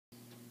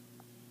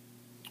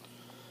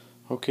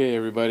Okay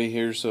everybody,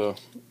 here's a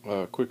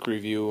quick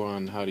review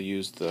on how to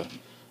use the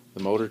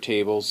motor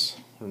tables.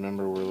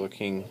 Remember, we're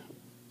looking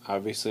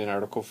obviously in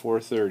Article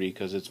 430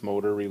 because it's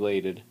motor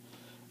related,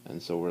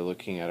 and so we're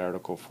looking at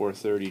Article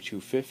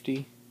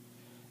 430-250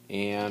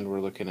 and we're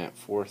looking at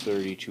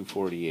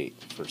 430-248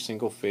 for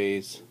single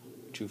phase.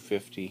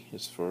 250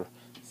 is for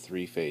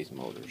three-phase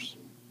motors.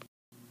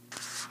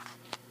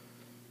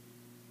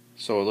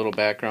 So a little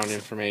background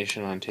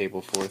information on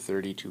table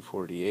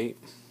 430-248.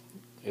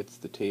 It's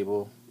the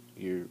table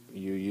you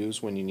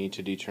use when you need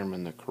to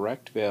determine the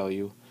correct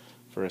value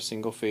for a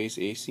single phase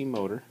AC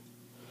motor.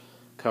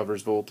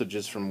 Covers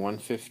voltages from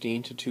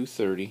 115 to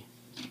 230,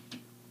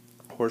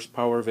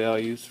 horsepower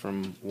values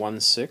from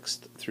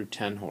 1/6 through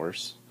 10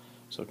 horse.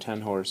 So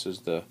 10 horse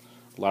is the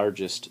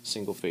largest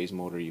single phase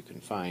motor you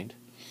can find.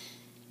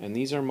 And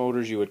these are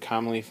motors you would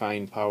commonly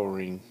find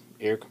powering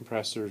air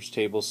compressors,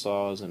 table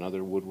saws, and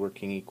other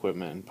woodworking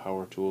equipment and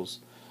power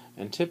tools.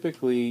 And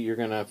typically you're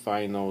going to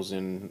find those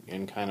in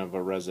kind of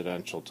a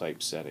residential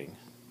type setting.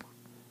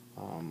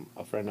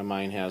 A friend of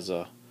mine has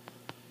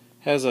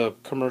a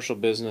commercial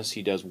business.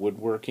 He does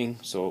woodworking,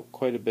 so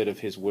quite a bit of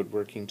his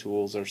woodworking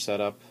tools are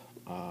set up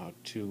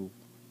to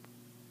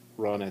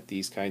run at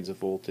these kinds of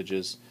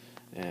voltages,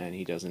 and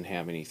he doesn't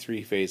have any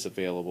three-phase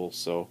available,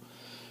 so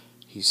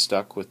he's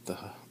stuck with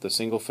the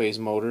single-phase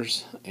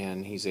motors,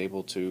 and he's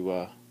able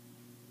to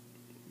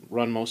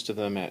run most of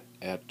them at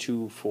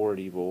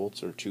 240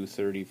 volts or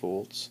 230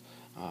 volts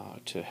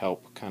to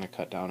help kind of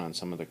cut down on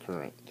some of the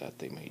current that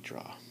they may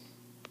draw.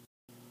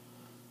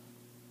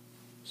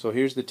 So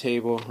here's the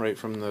table right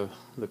from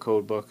the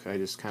code book. I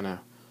just kind of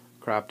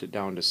cropped it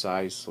down to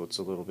size so it's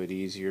a little bit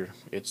easier.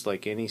 It's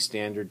like any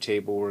standard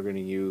table we're going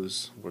to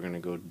use. We're going to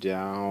go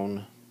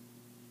down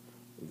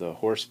the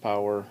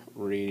horsepower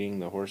reading,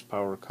 the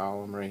horsepower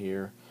column right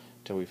here,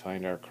 until we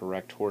find our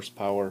correct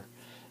horsepower.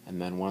 And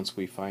then once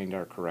we find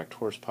our correct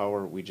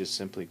horsepower, we just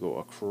simply go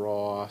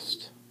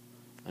across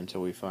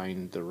until we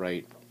find the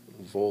right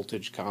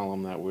voltage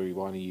column that we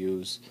want to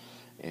use.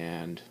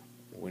 And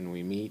when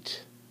we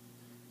meet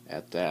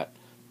at that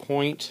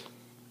point,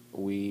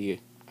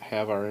 we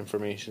have our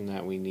information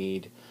that we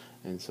need.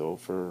 And so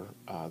for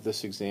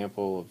this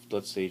example of,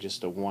 let's say,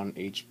 just a 1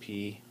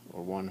 HP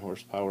or 1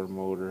 horsepower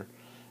motor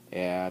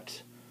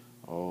at,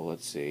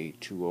 let's say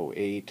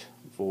 208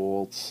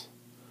 volts,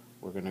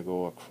 we're going to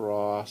go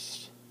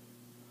across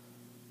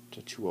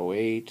to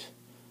 208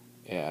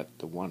 at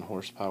the 1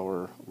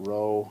 horsepower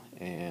row,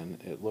 and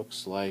it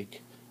looks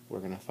like we're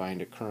going to find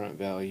a current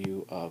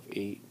value of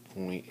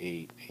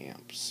 8.8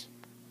 amps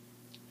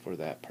for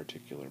that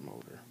particular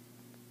motor.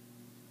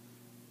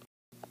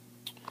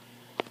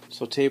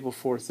 So table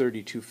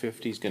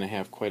 430-250 is going to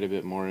have quite a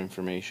bit more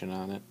information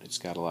on it. It's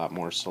got a lot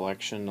more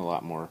selection, a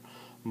lot more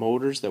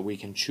motors that we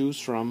can choose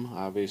from.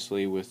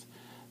 Obviously, with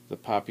the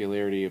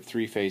popularity of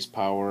three-phase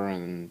power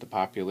and the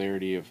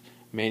popularity of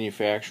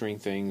manufacturing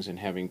things and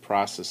having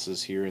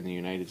processes here in the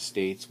United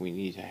States, we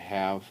need to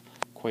have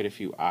quite a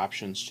few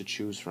options to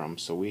choose from.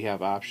 So we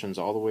have options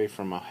all the way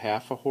from a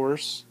half a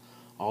horse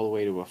all the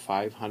way to a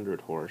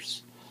 500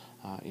 horse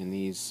in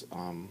these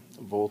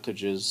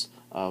voltages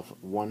of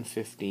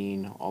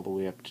 115 all the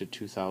way up to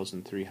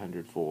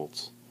 2,300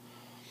 volts.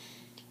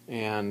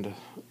 And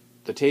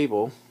the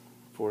table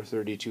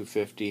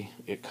 430-250,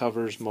 it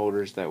covers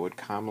motors that would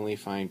commonly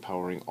find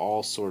powering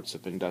all sorts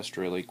of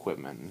industrial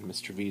equipment. And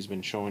Mr. V's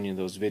been showing you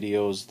those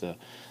videos,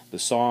 the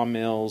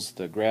sawmills,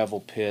 the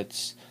gravel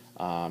pits.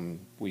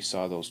 We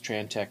saw those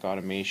Trantec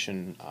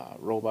automation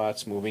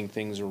robots moving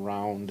things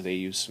around. They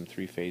use some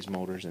three-phase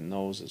motors in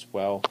those as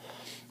well.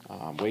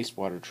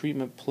 Wastewater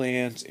treatment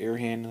plants, air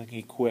handling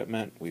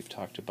equipment. We've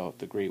talked about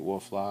the Great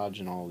Wolf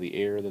Lodge and all the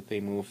air that they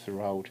move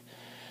throughout.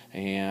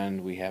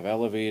 And we have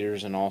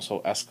elevators and also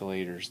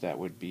escalators that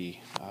would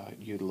be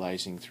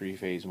utilizing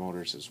three-phase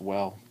motors as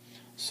well.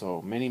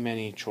 So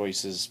many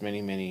choices,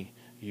 many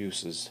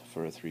uses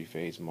for a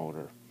three-phase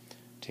motor.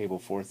 Table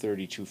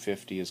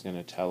 430-250 is going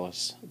to tell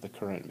us the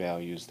current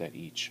values that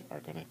each are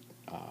going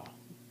to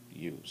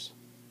use.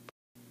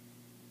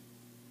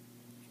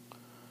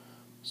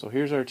 So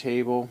here's our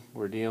table.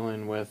 We're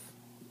dealing with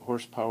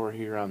horsepower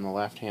here on the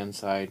left-hand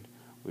side.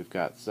 We've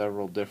got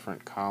several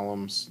different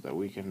columns that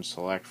we can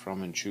select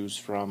from and choose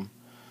from.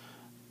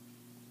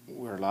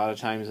 Where a lot of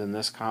times in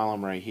this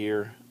column right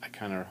here, I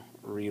kind of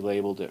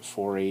relabeled it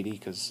 480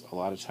 because a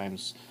lot of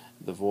times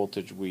the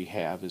voltage we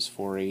have is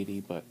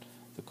 480, but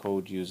the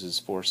code uses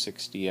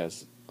 460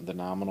 as the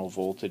nominal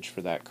voltage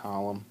for that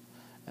column.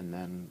 And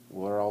then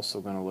we're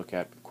also going to look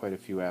at quite a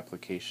few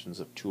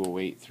applications of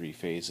 208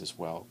 three-phase as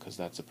well, because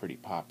that's a pretty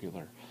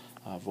popular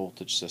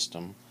voltage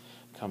system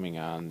coming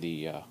on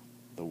the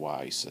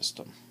Y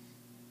system.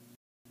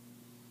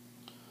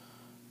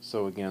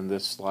 So again,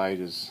 this slide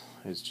is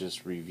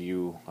just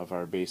review of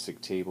our basic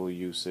table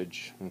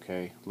usage.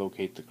 Okay,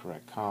 locate the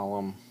correct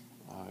column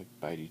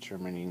by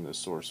determining the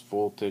source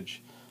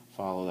voltage.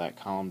 Follow that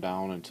column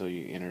down until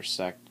you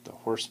intersect the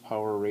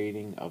horsepower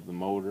rating of the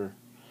motor,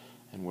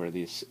 and where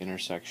this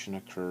intersection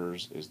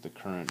occurs is the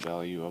current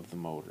value of the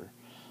motor.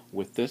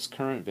 with this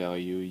current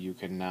value, you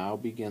can now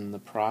begin the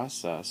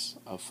process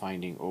of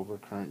finding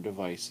overcurrent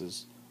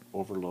devices,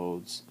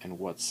 overloads, and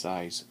what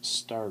size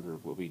starter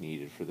will be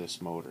needed for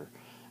this motor.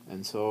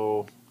 And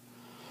so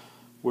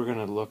we're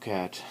going to look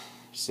at,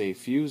 say,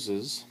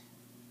 fuses.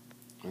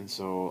 And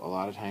so a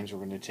lot of times we're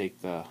going to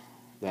take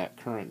that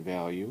current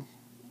value,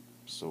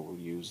 so we'll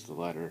use the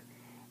letter,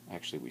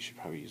 actually we should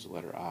probably use the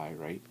letter I,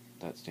 right?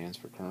 That stands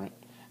for current.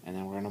 And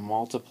then we're going to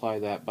multiply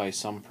that by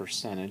some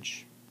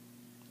percentage.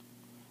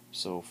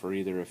 So for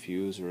either a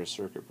fuse or a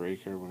circuit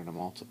breaker, we're going to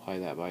multiply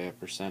that by a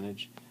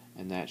percentage,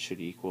 and that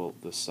should equal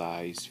the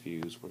size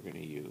fuse we're going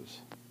to use.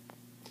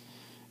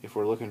 If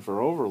we're looking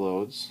for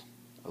overloads,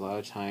 a lot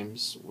of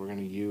times we're going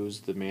to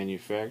use the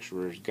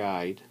manufacturer's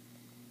guide.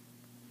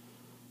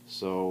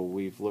 So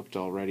we've looked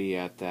already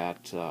at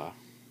that.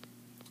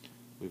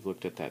 We've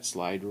looked at that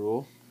slide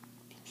rule.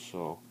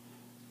 So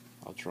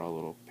I'll draw a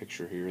little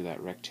picture here.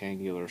 That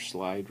rectangular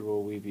slide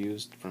rule we've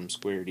used from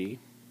Square D,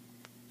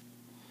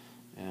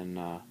 and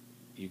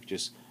you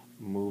just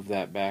move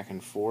that back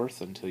and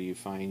forth until you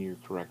find your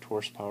correct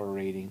horsepower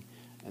rating,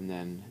 and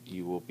then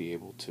you will be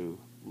able to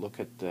look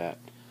at that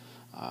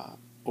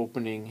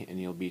opening,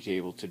 and you'll be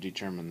able to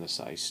determine the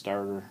size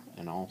starter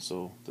and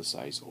also the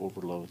size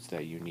overloads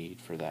that you need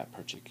for that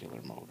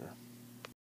particular motor.